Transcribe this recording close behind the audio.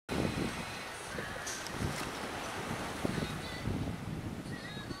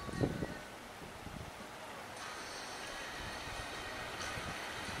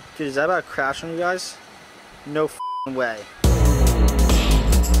Dude, is that about to crash on you guys? No f***ing way.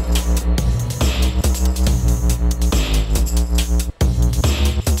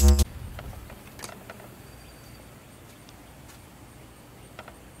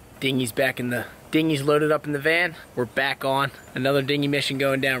 Dinghy's back in the... Dinghy's loaded up in the van. We're back on. Another dinghy mission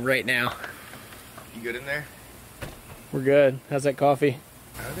going down right now. You good in there? We're good. How's that coffee?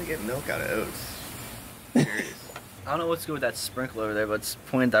 How do they get milk out of oats? Curious. I don't know what's good with that sprinkler over there, but it's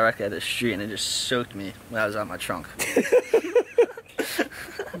pointing directly at the street and it just soaked me when I was out my trunk.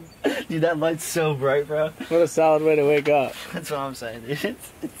 Dude, that light's so bright, bro. What a solid way to wake up. That's what I'm saying, dude.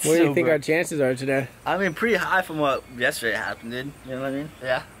 It's What do you so think bright. our chances are today? I mean, pretty high from what yesterday happened, dude. You know what I mean?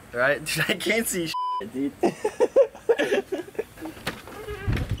 Yeah. Right? Dude, I can't see shit, dude.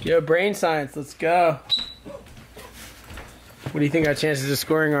 Yo, brain science, let's go. What do you think our chances of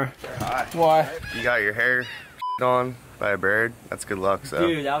scoring are? They're high. Why? You got your hair on by a bird. That's good luck, so.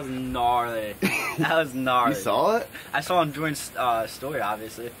 Dude, that was gnarly. That was gnarly. You saw it? I saw him join story,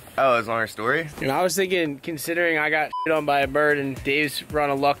 obviously. Oh, it was on our story? And I was thinking, considering I got shit on by a bird and Dave's run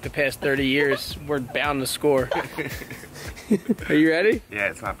of luck the past 30 years, we're bound to score. Are you ready?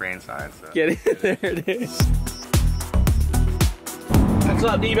 Yeah, it's not brain science, so. Get it. There it is. What's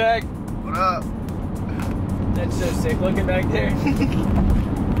up, D-bag? What up? That's so sick looking back there.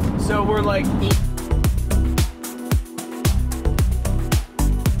 So we're like...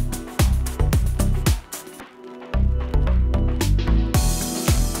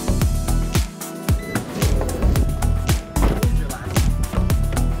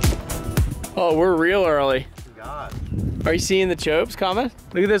 Oh, we're real early. God. Are you seeing the chopes coming?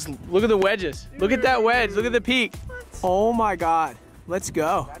 Look at this. Look at the wedges. Look at that wedge. Look at the peak. Oh my God. Let's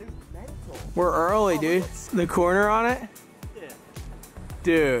go. We're early, dude. The corner on it? Yeah.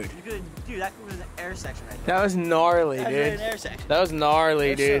 Dude. Dude, that was an air section right That was gnarly, there. dude. That's an air section. That was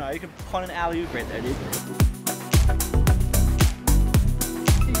gnarly, dude. You can punt an alley-oop right there, dude.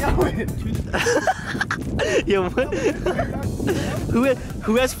 Yo, what?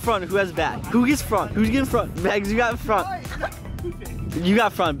 Who has front? Who has back? Who gets front? Who's getting front? Bags, you got front. You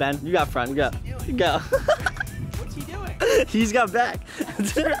got front, Ben. You got front. Go. What's he doing? He's got back.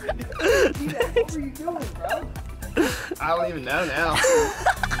 What are you doing, bro? I don't even know now.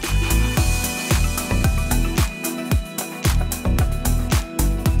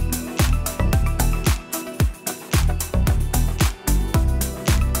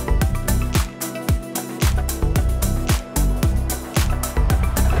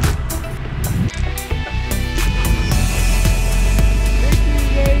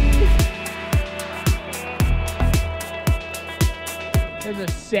 There's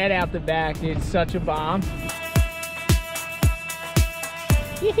a set out the back, dude. It's such a bomb.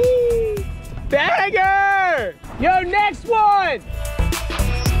 Banger! Yo, next one!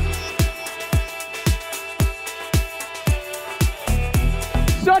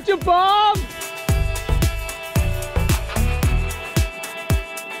 Such a bomb!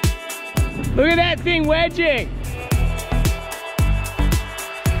 Look at that thing wedging!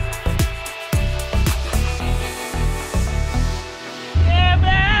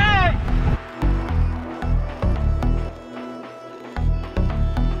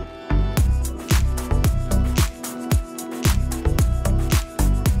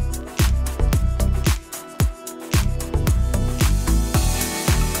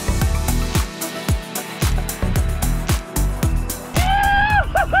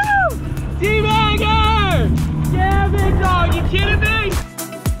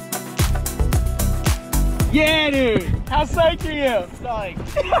 Yeah, dude. How psyched are you? Psyched.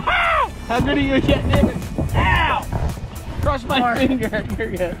 How good are you at getting in? Ow! Crushed my finger.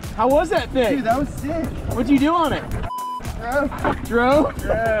 You're good. How was that thing? Dude, that was sick. What'd you do on it? Drove.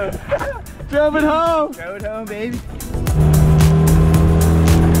 Drove? Drove it home. Drove it home, baby.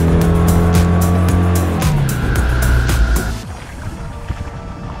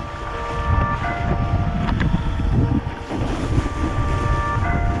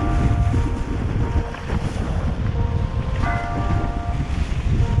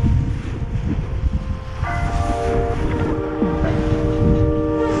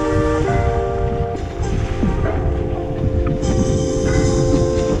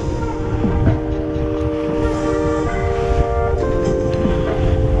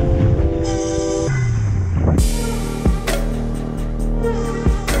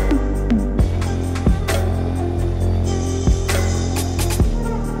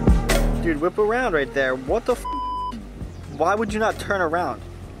 Whip around right there. What the f? Why would you not turn around?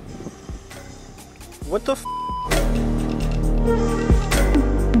 What the f?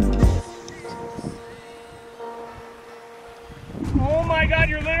 Oh my God,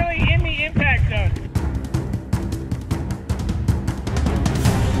 you're literally in the impact zone.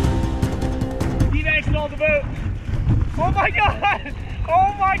 D-Bag stalled the boat. Oh my God!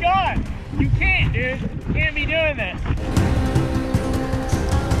 Oh my God! You can't, dude. You can't be doing this.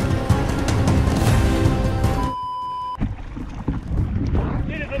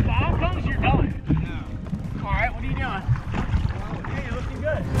 Dude, if the bomb comes, you're done. No. All right, what are you doing? Hey, you're looking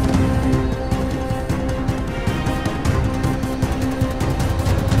good.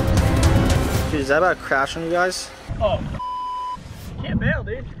 Dude, is that about to crash on you guys? Oh. You can't bail,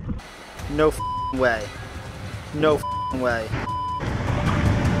 dude. No way. No way.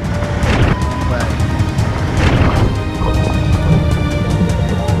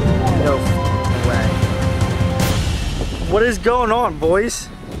 No way. What is going on, boys?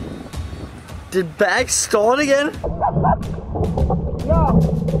 Did Bag stall it again? Yo,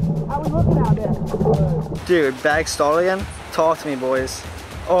 how we looking out there? Dude, Bag stalled again? Talk to me, boys.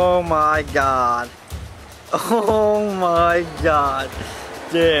 Oh my God. Oh my God.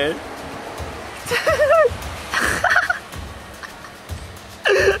 Dude.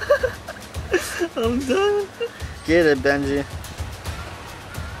 I'm done. Get it, Benji.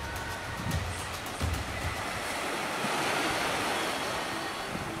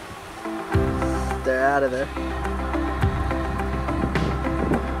 They're out of there.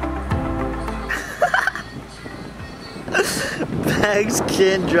 Bags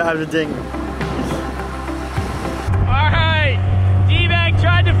can't drive the dinghy. Alright, D-Bag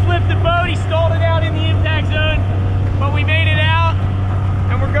tried to flip the boat. He stalled it out in the impact zone, but we made it out,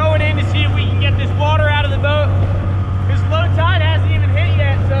 and we're going in to see if we can get this water out of the boat, because low tide hasn't even hit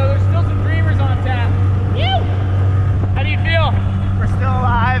yet, so there's still some dreamers on tap. Woo! How do you feel? We're still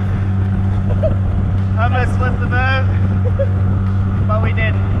alive. Almost flipped the boat, but we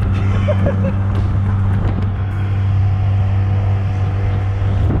didn't.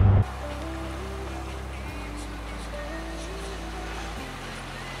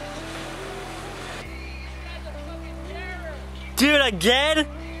 Dude, again?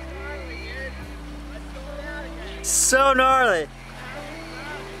 So gnarly.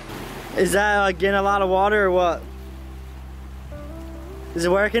 Is that getting a lot of water or what? Is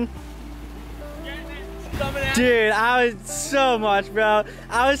it working? Dude, I was so much, bro.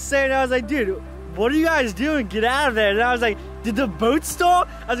 I was saying, I was like, dude, what are you guys doing? Get out of there. And I was like, did the boat stall?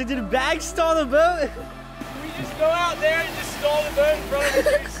 I was like, did the bag stall the boat? Can we just go out there and just stall the boat in front of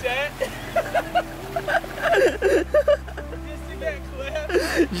the new set? Just to get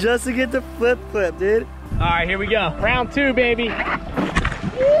clipped? Just to get the flip, dude. Alright, here we go. Round 2, baby.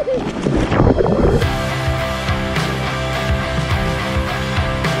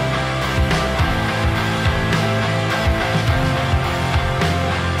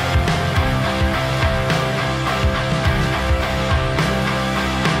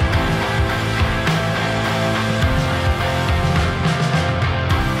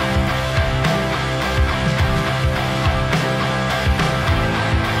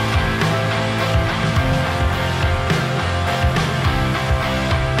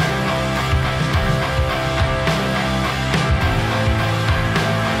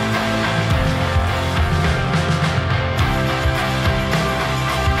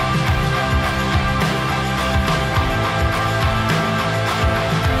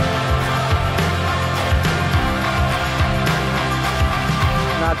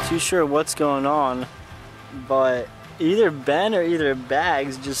 Too sure what's going on, but either Ben or either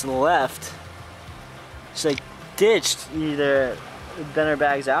Bags just left. Just like ditched either Ben or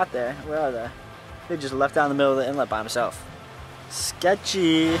Bags out there. Where are they? They just left out in the middle of the inlet by himself.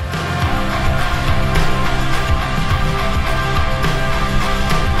 Sketchy.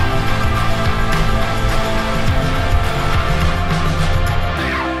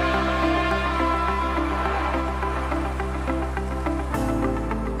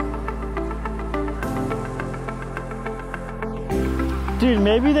 Dude,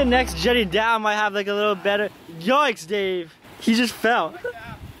 maybe the next jetty down might have like a little better. Yikes, Dave. He just fell. Just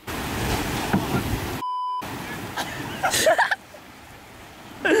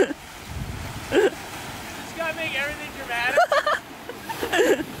gotta make everything dramatic. What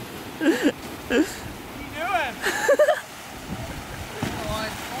are you doing?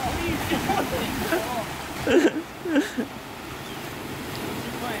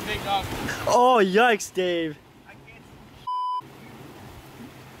 You're playing big dog. Oh, yikes, Dave.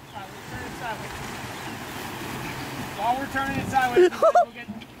 While we're turning it sideways, we'll get...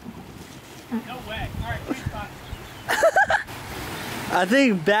 No way. Alright, quick spot. I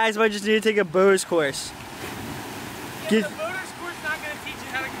think Bags might just need to take a boater's course. Yeah, the boater's course not going to teach you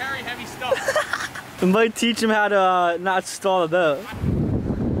how to carry heavy stuff. We might teach him how to not stall the boat.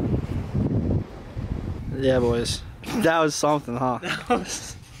 Yeah, boys. That was something, huh?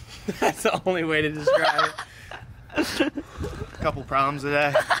 That's the only way to describe it. A couple problems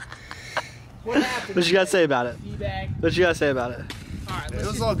today. What happened? What you gotta say about it? D-bag. What you gotta say about it? Alright, It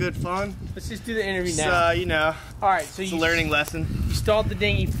was all good fun. let's just do the interview It's, now. you know, Alright, so it's a you learning lesson. stalled the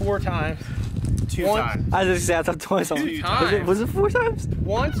dinghy 4 times. 2 One- times. I just said I thought twice. Two times. Was it 4 times?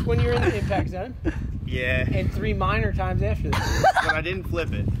 Once when you were in the impact zone, Yeah, and 3 minor times after that. but I didn't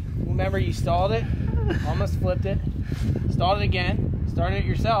flip it. Remember, you stalled it, almost flipped it, stalled it again, started it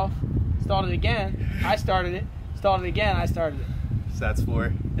yourself, stalled it again, I started it, stalled it again, I started it. So that's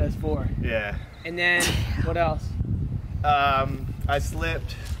 4. That's 4. Yeah. And then, what else? I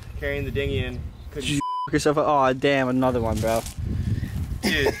slipped carrying the dinghy in. Did you yourself? Oh damn, another one, bro.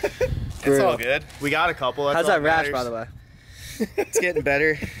 Dude, it's all good. We got a couple. That's How's all that rash, matters. by the way? It's getting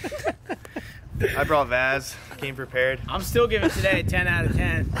better. I brought Vaz. Came prepared. I'm still giving today a 10 out of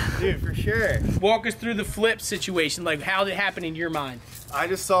 10. Dude, for sure. Walk us through the flip situation. Like, how did it happen in your mind? I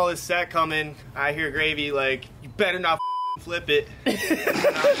just saw this set coming. I hear Gravy like, you better not flip it. And I'm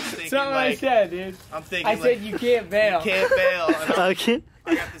just thinking, Something I like, said, dude. I'm thinking, I like, said you can't bail. you can't bail. And Okay.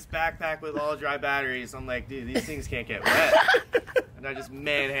 I got this backpack with all dry batteries. I'm like, dude, these things can't get wet. And I just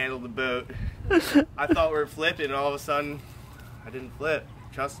manhandled the boat. I thought we were flipping, and all of a sudden, I didn't flip.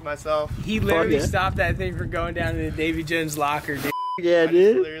 Trusted myself. He literally yeah. stopped that thing from going down to the Davy Jones locker, dude. Yeah, I just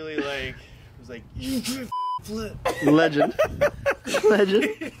dude. literally like was like, you can't flip. Legend.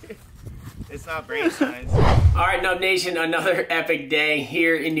 Legend. It's not brain science. All right, Nub Nation, another epic day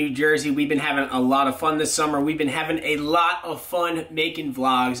here in New Jersey. We've been having a lot of fun this summer. We've been having a lot of fun making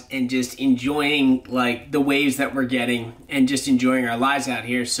vlogs and just enjoying like the waves that we're getting and just enjoying our lives out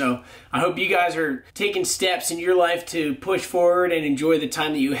here. So I hope you guys are taking steps in your life to push forward and enjoy the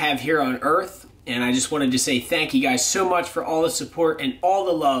time that you have here on Earth. And I just wanted to say thank you guys so much for all the support and all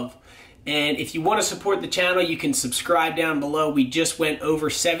the love. And if you want to support the channel, you can subscribe down below. We just went over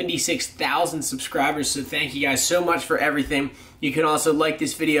 76,000 subscribers, so thank you guys so much for everything. You can also like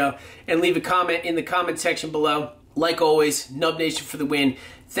this video and leave a comment in the comment section below. Like always, Nub Nation for the win.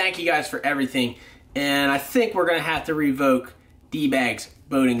 Thank you guys for everything. And I think we're going to have to revoke D-Bag's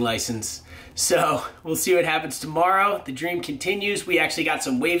boating license. So we'll see what happens tomorrow. The dream continues. We actually got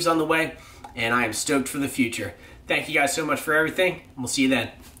some waves on the way, and I am stoked for the future. Thank you guys so much for everything, and we'll see you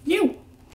then. You!